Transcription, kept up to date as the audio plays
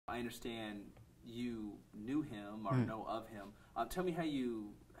I understand you knew him or know of him. Tell me how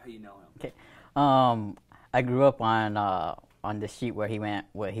you know him. Okay. I grew up on the street where he went,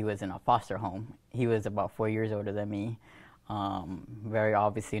 where he was in a foster home. He was about 4 years older than me. Very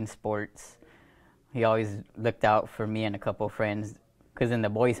obviously in sports. He always looked out for me and a couple of friends. Because in the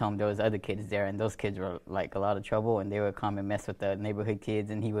boys' home, there was other kids there, and those kids were like a lot of trouble, and they would come and mess with the neighborhood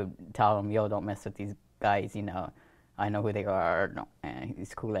kids, and he would tell them, "Yo, don't mess with these guys. You know, I know who they are." No, and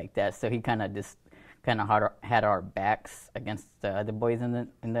he's cool like that. So he kind of just had our backs against the other boys in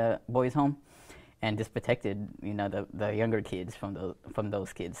the boys' home, and just protected, you know, the younger kids from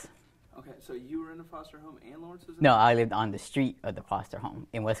those kids. Okay, so you were in a foster home, and Lawrence was in No, I lived on the street of the foster home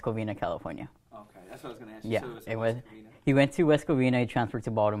in West Covina, California. Okay, that's what I was going to ask you. Yeah, So it was was. He went to West Covina. He transferred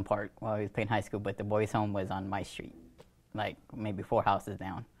to Baldwin Park while he was playing high school, but the boys' home was on my street, like maybe 4 houses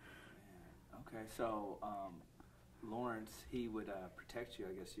down. Okay, so Lawrence, he would protect you,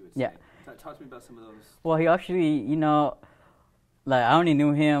 I guess you would Yeah. say. Talk to me about some of those. Well, he actually, you know, like I only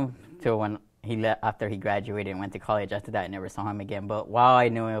knew him till when he left after he graduated and went to college. After that, I never saw him again. But while I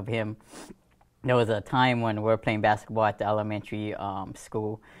knew of him, there was a time when we were playing basketball at the elementary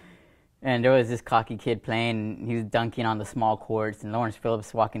school, and there was this cocky kid playing. He was dunking on the small courts, and Lawrence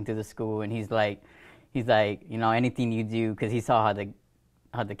Phillips walking through the school, and he's like, you know, anything you do, because he saw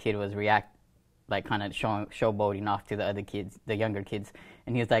how the kid was react, like kind of showboating off to the other kids, the younger kids,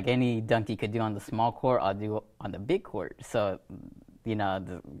 and he was like, any dunk you could do on the small court, I'll do on the big court. So, you know,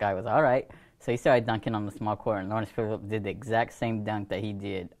 the guy was all right. So he started dunking on the small court, and Lawrence Phillips did the exact same dunk that he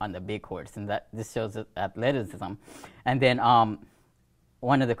did on the big courts, and that this shows athleticism. And then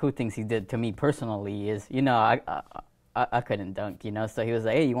one of the cool things he did to me personally is, you know, I couldn't dunk, you know, so he was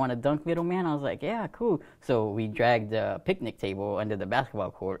like, "Hey, you want to dunk, little man?" I was like, "Yeah, cool." So we dragged the picnic table under the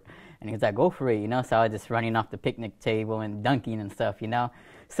basketball court, and he was like, "Go for it," you know. So I was just running off the picnic table and dunking and stuff, you know.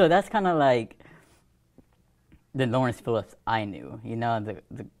 So that's kind of like the Lawrence Phillips I knew, you know, the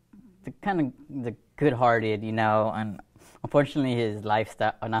kind of the good-hearted, you know, and unfortunately his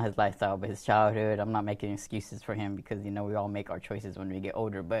lifestyle, or not his lifestyle, but his childhood, I'm not making excuses for him because, you know, we all make our choices when we get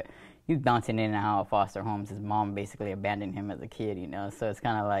older, but he was bouncing in and out of foster homes. His mom basically abandoned him as a kid, you know, so it's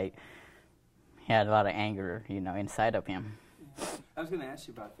kind of like he had a lot of anger, you know, inside of him. Yeah. I was going to ask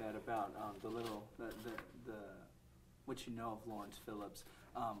you about that, about the what you know of Lawrence Phillips.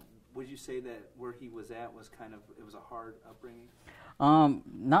 Would you say that where he was at was it was a hard upbringing?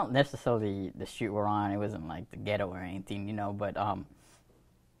 Not necessarily the street we're on. It wasn't like the ghetto or anything, you know, but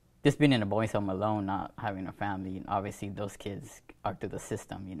just being in a boys' home alone, not having a family, and obviously those kids are through the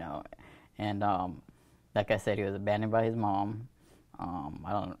system, you know. And like I said, he was abandoned by his mom.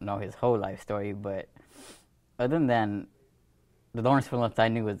 I don't know his whole life story, but other than the Lawrence Phillips I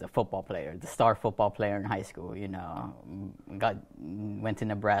knew was a football player, the star football player in high school, you know. Went to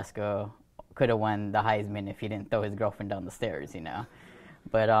Nebraska, could have won the Heisman if he didn't throw his girlfriend down the stairs, you know.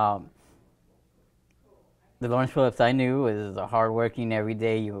 But the Lawrence Phillips I knew was a hardworking, every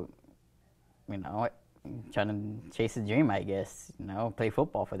day, you know, trying to chase his dream, I guess, you know, play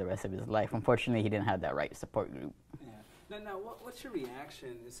football for the rest of his life. Unfortunately, he didn't have that right support group. Yeah. Now, what's your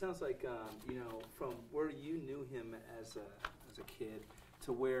reaction? It sounds like, you know, from where you knew him as a kid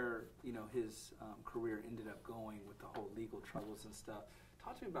to where, you know, his career ended up going with the whole legal troubles and stuff.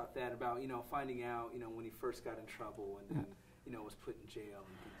 Talk to me about that, about, you know, finding out, you know, when he first got in trouble and then, you know, was put in jail. And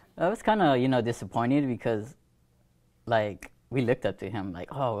things like that. I was kind of, you know, disappointed because, like, we looked up to him,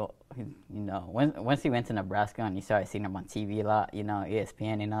 like, oh, you know, once he went to Nebraska and you started seeing him on TV a lot, you know,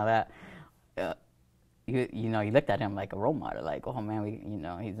 ESPN and all that, you know, you looked at him like a role model, like, oh, man, you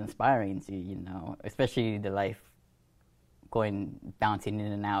know, he's inspiring to, you know, especially the life bouncing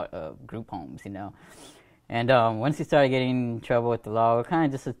in and out of group homes, you know. And once he started getting in trouble with the law, we're kind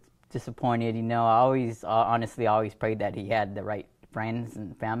of just disappointed, you know. I always prayed that he had the right friends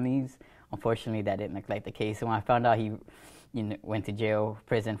and families. Unfortunately, that didn't look like the case. And when I found out he, you know, went to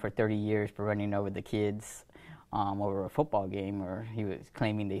prison for 30 years for running over the kids over a football game, or he was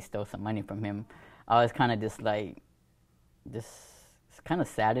claiming they stole some money from him, I was kind of just kind of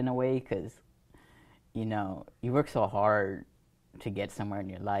sad in a way, because, you know, you work so hard to get somewhere in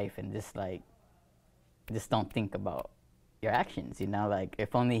your life, and just don't think about your actions, you know. Like,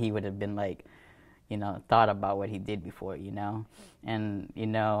 if only he would have been, like, you know, thought about what he did before, you know. And, you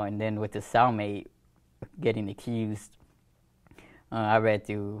know, and then with his cellmate getting accused, I read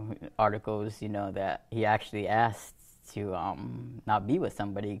through articles, you know, that he actually asked to not be with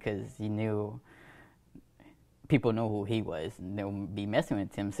somebody because he knew people knew who he was and they would be messing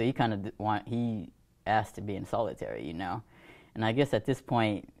with him. So he asked to be in solitary, you know. And I guess at this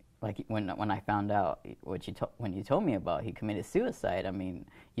point, like when I found out when you told me about he committed suicide. I mean,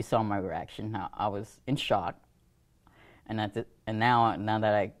 you saw my reaction. I was in shock, and now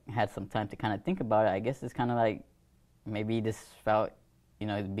that I had some time to kind of think about it, I guess it's kind of like maybe he just felt, you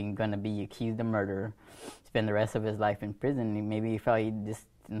know, being gonna be accused of murder, spend the rest of his life in prison. Maybe he felt he just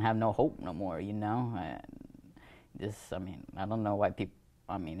didn't have no hope no more. You know, I mean, I don't know why people.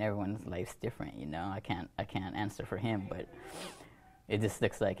 I mean, everyone's life's different. You know, I can't answer for him, but it just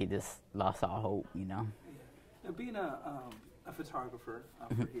looks like he just lost all hope, you know. Now, being a photographer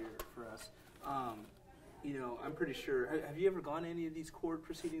for us, you know, I'm pretty sure. Have you ever gone to any of these court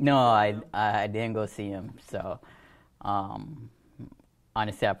proceedings? No, I didn't go see him. So,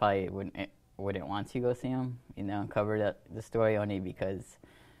 honestly, I probably wouldn't want to go see him. You know, cover the story only because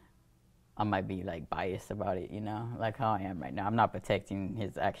I might be like biased about it, you know, like how I am right now. I'm not protecting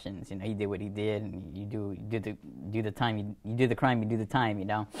his actions. You know, he did what he did, and you do the time. You do the crime, you do the time, you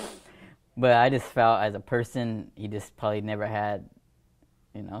know. But I just felt as a person, he just probably never had,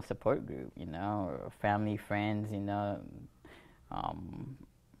 you know, support group, you know, or family, friends, you know.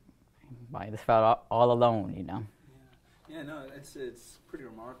 I just felt all alone, you know. Yeah, no, it's pretty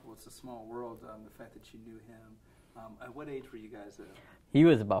remarkable. It's a small world. The fact that you knew him. At what age were you guys? He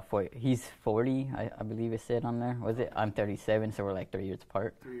was about 40. He's 40, I believe it said on there. Was it? I'm 37, so we're like 3 years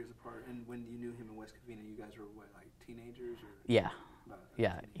apart. 3 years apart. And when you knew him in West Covina, you guys were what, like teenagers? Or yeah.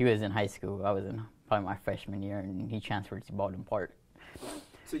 Yeah, he was in high school. I was in probably my freshman year, and he transferred to Baldwin Park.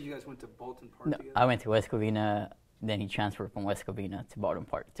 So you guys went to Bolton Park No, together? I went to West Covina, then he transferred from West Covina to Baldwin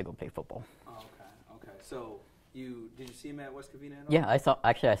Park to go play football. Oh, okay. So did you see him at West Covina at all? Yeah, I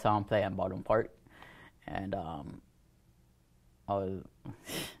saw him play at Baldwin Park, and I was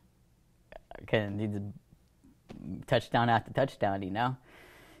kind of did touchdown after touchdown, you know.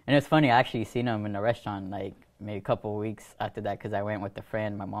 And it's funny, I actually seen him in a restaurant like maybe a couple of weeks after that because I went with a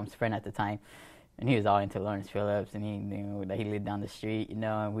friend, my mom's friend at the time, and he was all into Lawrence Phillips, and he knew that he lived down the street, you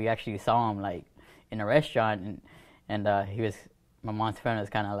know. And we actually saw him like in a restaurant, and my mom's friend was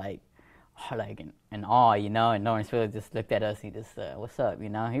kind of like in awe, you know. And Lawrence Phillips just looked at us. He just what's up, you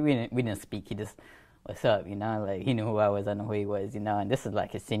know. We didn't speak. He just what's up, you know. Like he knew who I was. I knew who he was, you know. And this is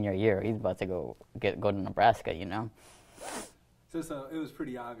like his senior year. He's about to go to Nebraska, you know. So it was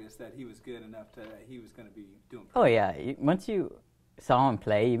pretty obvious that he was good enough he was going to be doing. Oh yeah, once you saw him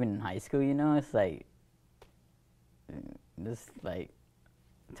play, even in high school, you know, it's like just like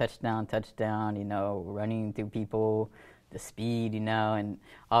touchdown, you know, running through people, the speed, you know. And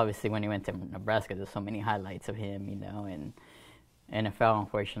obviously when he went to Nebraska, there's so many highlights of him, you know. And NFL,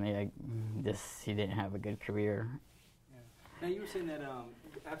 unfortunately, he didn't have a good career. Yeah. Now you were saying that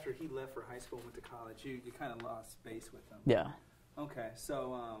after he left for high school and went to college, you kind of lost space with him. Yeah. Okay,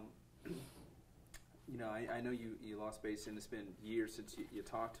 so you know, I know you lost space, and it's been years since you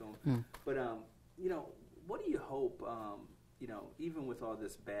talked to him. But you know, what do you hope, you know, even with all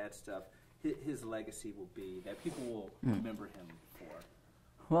this bad stuff, his legacy will be that people will remember him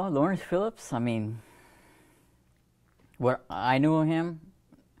for? Well, Lawrence Phillips, I mean, what I knew of him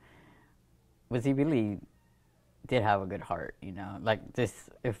was he really did have a good heart, you know. Like this,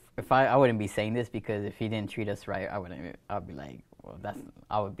 if I wouldn't be saying this because if he didn't treat us right, I'd be like, well,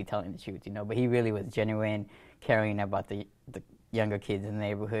 I would be telling the truth, you know. But he really was genuine, caring about the younger kids in the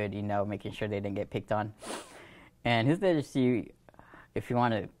neighborhood, you know, making sure they didn't get picked on. And his legacy, if you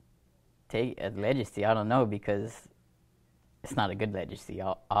want to take a legacy, I don't know, because it's not a good legacy,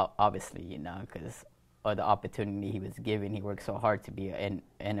 obviously, you know, because of the opportunity he was given. He worked so hard to be an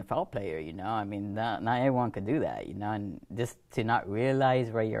NFL player, you know. I mean, not everyone could do that, you know. And just to not realize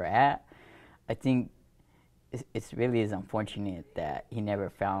where you're at, I think it's really is unfortunate that he never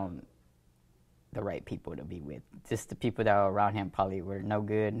found the right people to be with. Just the people that were around him probably were no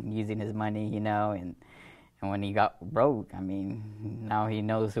good, using his money, you know. And when he got broke, I mean, now he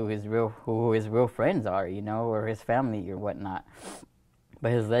knows who his real friends are, you know, or his family or whatnot.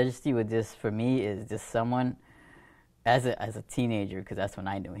 But his legacy with this, for me, is just someone, as a teenager, because that's when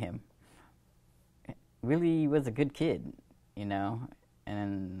I knew him, really was a good kid, you know.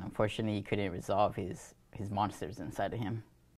 And unfortunately, he couldn't resolve his monsters inside of him.